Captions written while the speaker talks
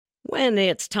When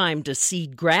it's time to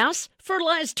seed grass,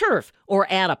 fertilize turf, or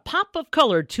add a pop of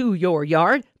color to your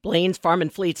yard, Blaine's Farm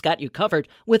and Fleet's got you covered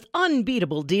with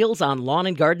unbeatable deals on lawn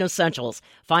and garden essentials.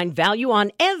 Find value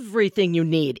on everything you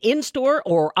need in-store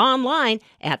or online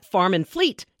at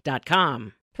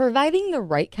farmandfleet.com. Providing the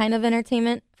right kind of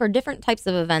entertainment for different types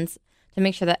of events to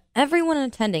make sure that everyone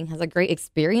attending has a great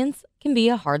experience can be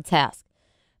a hard task.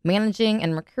 Managing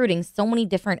and recruiting so many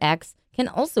different acts can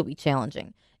also be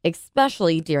challenging,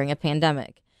 especially during a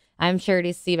pandemic. I'm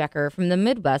Charity Seebecker from the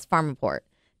Midwest Farm Report.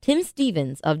 Tim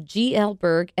Stevens of GL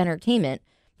Berg Entertainment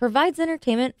provides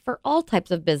entertainment for all types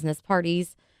of business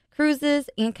parties, cruises,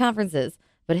 and conferences,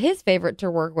 but his favorite to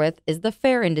work with is the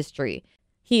fair industry.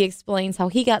 He explains how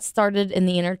he got started in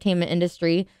the entertainment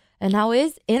industry and how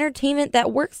his Entertainment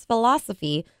That Works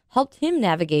philosophy helped him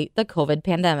navigate the COVID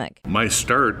pandemic. My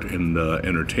start in the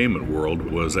entertainment world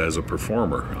was as a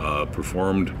performer.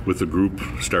 Performed with a group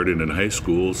starting in high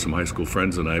school. Some high school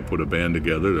friends and I put a band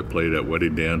together that played at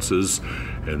wedding dances,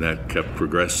 and that kept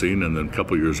progressing. And then a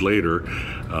couple years later,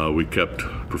 we kept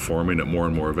performing at more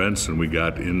and more events, and we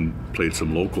played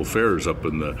some local fairs up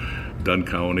in the Dunn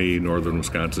County, Northern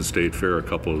Wisconsin State Fair, a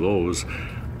couple of those,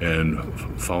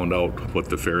 and found out what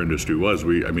the fair industry was.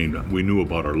 We knew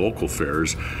about our local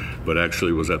fairs, but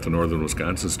actually was at the Northern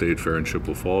Wisconsin State Fair in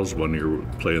Chippewa Falls one year,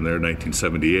 playing there in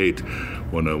 1978,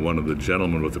 when one of the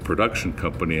gentlemen with the production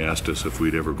company asked us if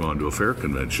we'd ever gone to a fair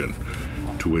convention,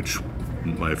 to which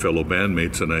my fellow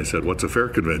bandmates and I said, "What's a fair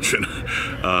convention?"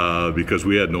 Because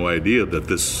we had no idea that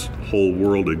this whole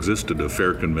world existed of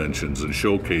fair conventions and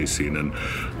showcasing and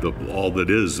all that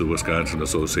is the Wisconsin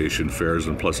Association fairs,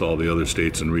 and plus all the other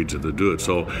states and regions that do it.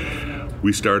 So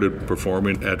we started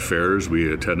performing at fairs.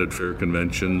 We attended fair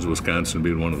conventions, Wisconsin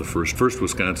being one of the first. First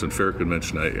Wisconsin fair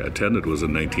convention I attended was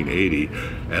in 1980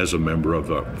 as a member of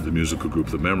the musical group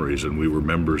The Memories, and we were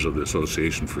members of the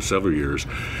association for several years.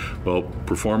 Well,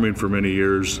 performing for many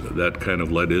years, that kind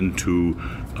of led into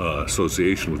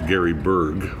association with Gary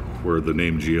Berg, where the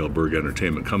name GL Berg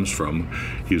Entertainment comes from.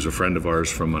 He's a friend of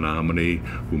ours from Menominee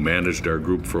who managed our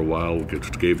group for a while,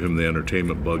 gave him the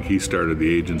entertainment bug. He started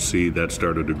the agency, that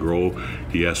started to grow.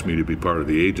 He asked me to be part of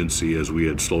the agency as we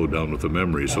had slowed down with the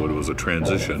memory, so it was a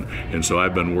transition. And so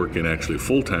I've been working actually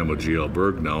full-time with GL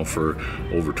Berg now for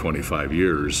over 25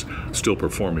 years, still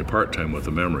performing part-time with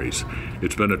the Memories.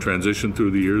 It's been a transition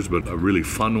through the years, but a really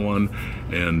fun one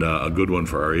and a good one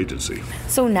for our agency.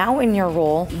 So now in your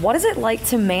role, what is it like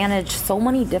to manage so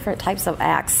many different types of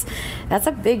acts? That's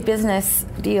a big business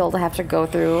deal to have to go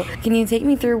through. Can you take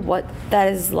me through what that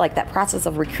is like, that process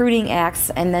of recruiting acts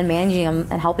and then managing them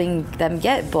and helping them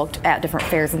get booked at different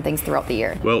fairs and things throughout the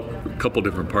year? Well, a couple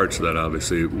different parts of that,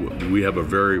 obviously. We have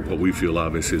what we feel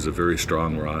obviously is a very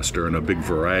strong roster and a big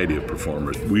variety of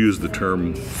performers. We use the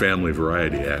term family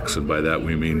variety acts, and by that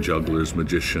we mean jugglers,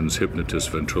 magicians, hypnotists,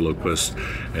 ventriloquists,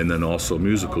 and then also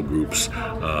musical groups,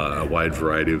 a wide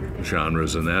variety of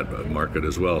genres in that market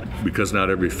as well. Because not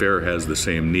every fair has the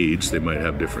same needs, they might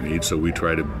have different needs, so we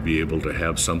try to be able to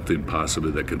have something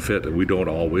possibly that can fit. And we don't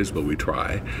always, but we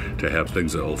try to have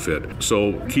things that will fit.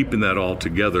 So keeping that all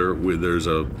together, there's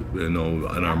in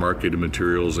our marketing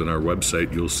materials and our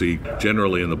website, you'll see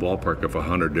generally in the ballpark of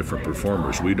 100 different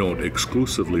performers. We don't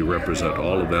exclusively represent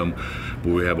all of them, but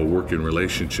we have a working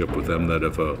relationship with them that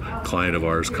if a client of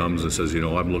ours comes and says,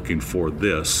 I'm looking for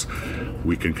this,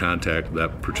 we can contact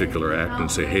that particular act and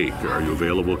say, hey, are you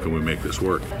available? Can we make this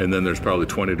work? And then there's probably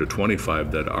 20 to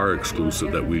 25 that are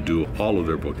exclusive that we do all of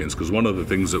their bookings, because one of the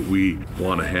things that we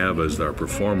want to have as our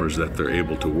performers that they're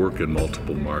able to work in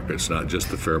multiple markets, not just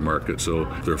the fair market. So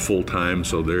they're full-time,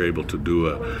 so they're able to do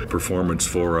a performance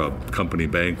for a company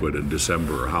banquet in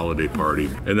December or a holiday party.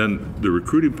 And then the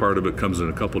recruiting part of it comes in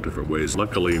a couple different ways.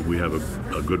 Luckily, we have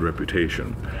a good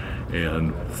reputation,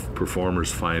 and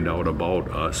performers find out about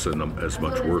us and as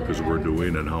much work as we're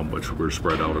doing and how much we're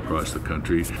spread out across the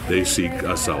country. They seek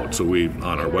us out. So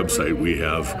on our website, we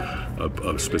have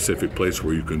a specific place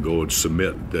where you can go and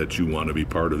submit that you want to be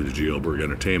part of the GL Berg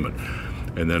Entertainment.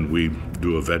 And then we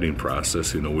do a vetting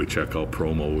process. We check out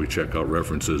promo, we check out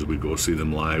references, we go see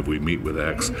them live, we meet with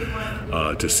acts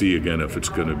to see again if it's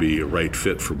going to be a right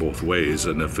fit for both ways,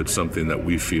 and if it's something that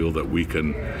we feel that we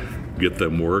can get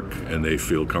them work and they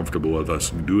feel comfortable with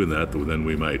us doing that, then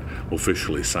we might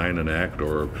officially sign an act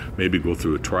or maybe go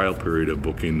through a trial period of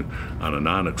booking on a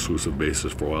non-exclusive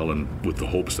basis for a while, and with the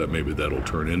hopes that maybe that'll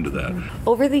turn into that.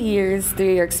 Over the years,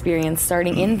 through your experience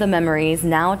starting in the Memories,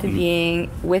 now to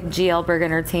being with GL Berg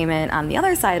Entertainment on the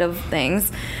other side of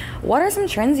things, What are some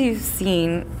trends you've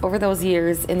seen over those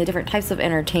years in the different types of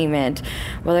entertainment,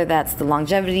 whether that's the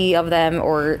longevity of them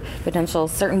or potential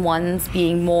certain ones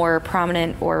being more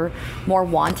prominent or more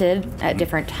wanted at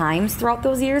different times throughout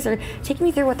those years? Or take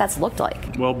me through what that's looked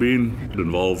like. Well, being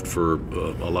involved for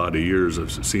a lot of years,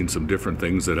 I've seen some different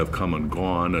things that have come and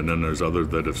gone, and then there's others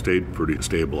that have stayed pretty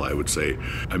stable, I would say.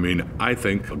 I mean, I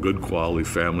think a good quality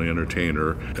family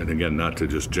entertainer, and again, not to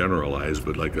just generalize,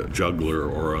 but like a juggler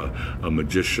or a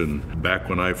magician, back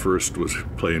when I first was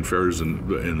playing fairs in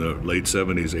the late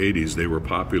 70s, 80s, they were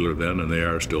popular then and they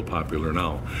are still popular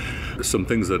now. Some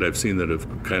things that I've seen that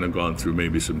have kind of gone through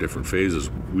maybe some different phases.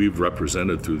 We've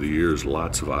represented through the years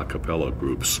lots of a cappella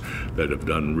groups that have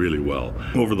done really well.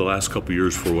 Over the last couple of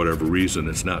years, for whatever reason,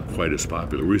 it's not quite as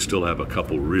popular. We still have a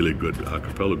couple really good a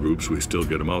cappella groups. We still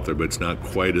get them out there, but it's not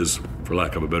quite as, for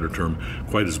lack of a better term,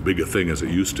 quite as big a thing as it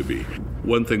used to be.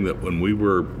 One thing that when we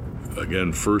were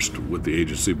again, first with the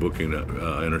agency booking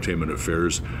entertainment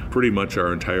affairs, pretty much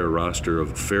our entire roster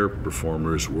of fair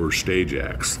performers were stage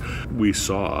acts. We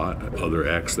saw other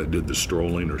acts that did the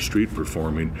strolling or street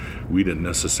performing. We didn't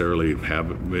necessarily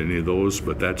have many of those,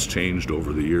 but that's changed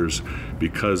over the years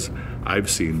because I've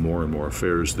seen more and more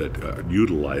affairs that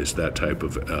utilize that type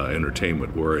of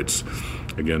entertainment where it's,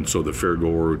 again, so the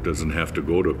fairgoer doesn't have to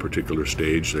go to a particular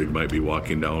stage. They might be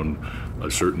walking down a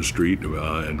certain street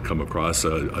and come across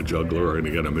a juggler, and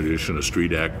again, a magician, a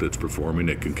street act that's performing.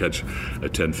 It can catch a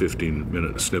 10-15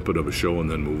 minute snippet of a show and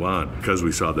then move on. Because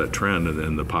we saw that trend and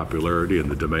then the popularity and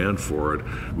the demand for it,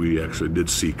 we actually did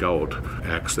seek out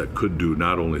acts that could do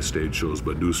not only stage shows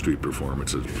but do street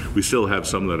performances. We still have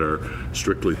some that are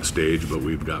strictly stage, but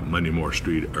we've got many more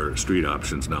street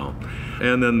options now.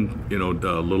 And then,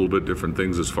 a little bit different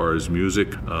things as far as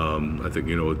music. I think,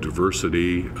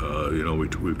 diversity,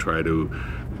 we've tried to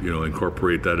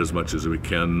incorporate that as much as we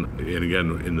can. And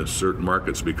again, in the certain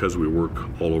markets, because we work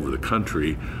all over the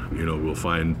country, we'll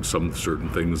find some certain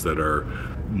things that are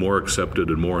more accepted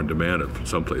and more in demand at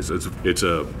some places. It's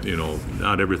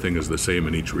not everything is the same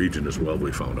in each region as well,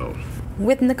 we found out.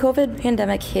 When the COVID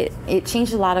pandemic hit, it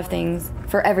changed a lot of things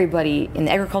for everybody in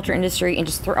the agriculture industry and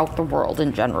just throughout the world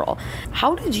in general.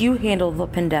 How did you handle the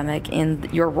pandemic in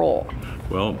your role?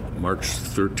 Well, March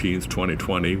 13th,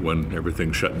 2020, when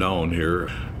everything shut down here,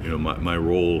 my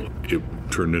role, it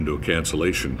turned into a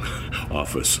cancellation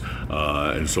office.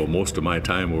 And so most of my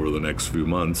time over the next few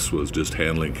months was just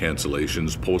handling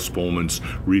cancellations, postponements,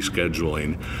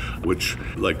 rescheduling, which,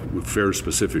 like with fairs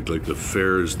specifically, like the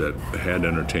fairs that had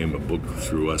entertainment booked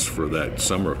through us for that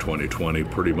summer of 2020,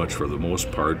 pretty much for the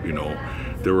most part,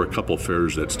 there were a couple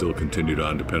fairs that still continued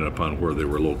on depending upon where they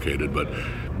were located, but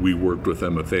we worked with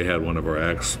them. If they had one of our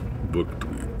acts booked,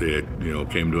 they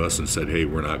came to us and said, hey,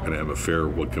 we're not going to have a fair,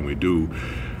 what can we do?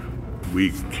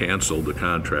 We canceled the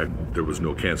contract. There was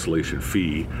no cancellation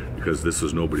fee because this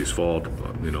is nobody's fault.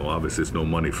 Obviously it's no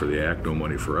money for the act, no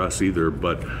money for us either,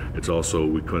 but it's also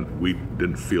we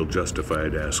didn't feel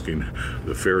justified asking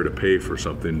the fair to pay for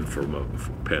something from a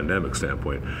pandemic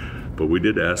standpoint. But we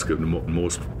did ask, and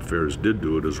most fairs did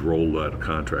do it, is roll that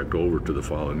contract over to the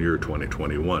following year,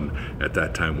 2021. At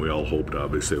that time, we all hoped,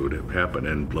 obviously, it would happen,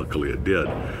 and luckily it did.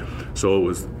 So it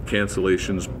was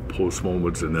cancellations,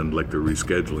 postponements, and then like the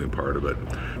rescheduling part of it.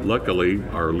 Luckily,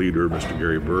 our leader, Mr.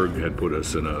 Gary Berg, had put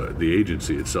us in the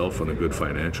agency itself in a good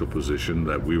financial position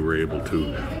that we were able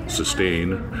to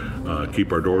sustain,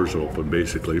 keep our doors open,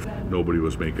 basically. Nobody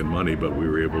was making money, but we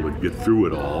were able to get through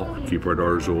it all, keep our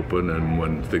doors open, and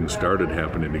when things started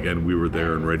happening again, we were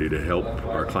there and ready to help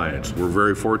our clients. We're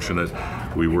very fortunate.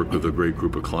 We work with a great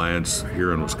group of clients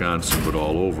here in Wisconsin, but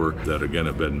all over, that again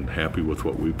have been happy with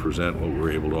what we present, what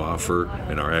we're able to offer,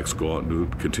 and our acts go out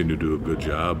and continue to do a good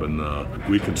job, and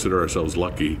we consider ourselves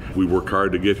lucky. We work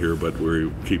hard to get here, but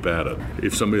we keep at it.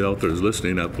 If somebody out there is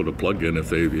listening, I'll put a plug in. If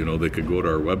they, they could go to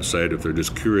our website if they're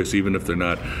just curious, even if they're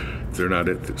not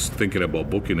thinking about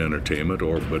booking entertainment,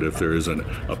 but if there is a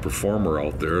performer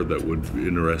out there that would be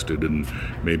interested in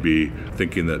maybe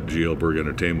thinking that GL Berg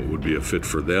Entertainment would be a fit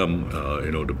for them,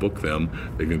 to book them,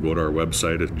 they can go to our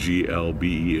website at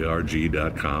glberg.com,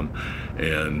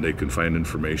 and they can find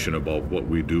information about what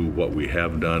we do, what we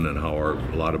have done, and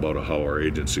a lot about how our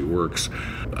agency works.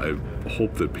 I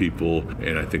hope that people,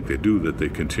 and I think they do, that they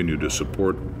continue to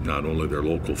support not only their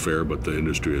local fair but the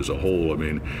industry as a whole. I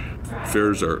mean,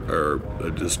 fairs are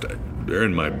just, they're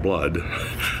in my blood,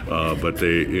 but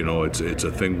they, it's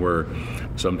a thing where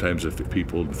Sometimes if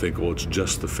people think, oh, it's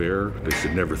just the fair, they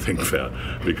should never think that,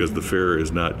 because the fair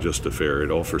is not just a fair.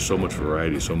 It offers so much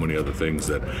variety, so many other things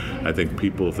that I think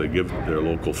people, if they give their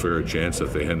local fair a chance,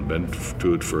 if they hadn't been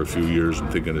to it for a few years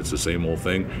and thinking it's the same old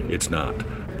thing, it's not.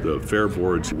 The fair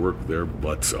boards work their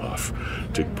butts off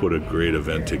to put a great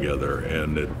event together,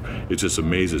 and it just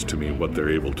amazes to me what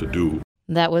they're able to do.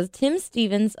 That was Tim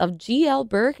Stevens of GL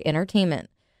Berg Entertainment.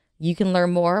 You can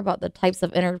learn more about the types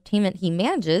of entertainment he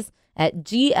manages at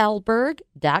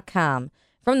glberg.com.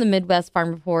 From the Midwest Farm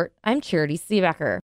Report, I'm Charity Seebecker.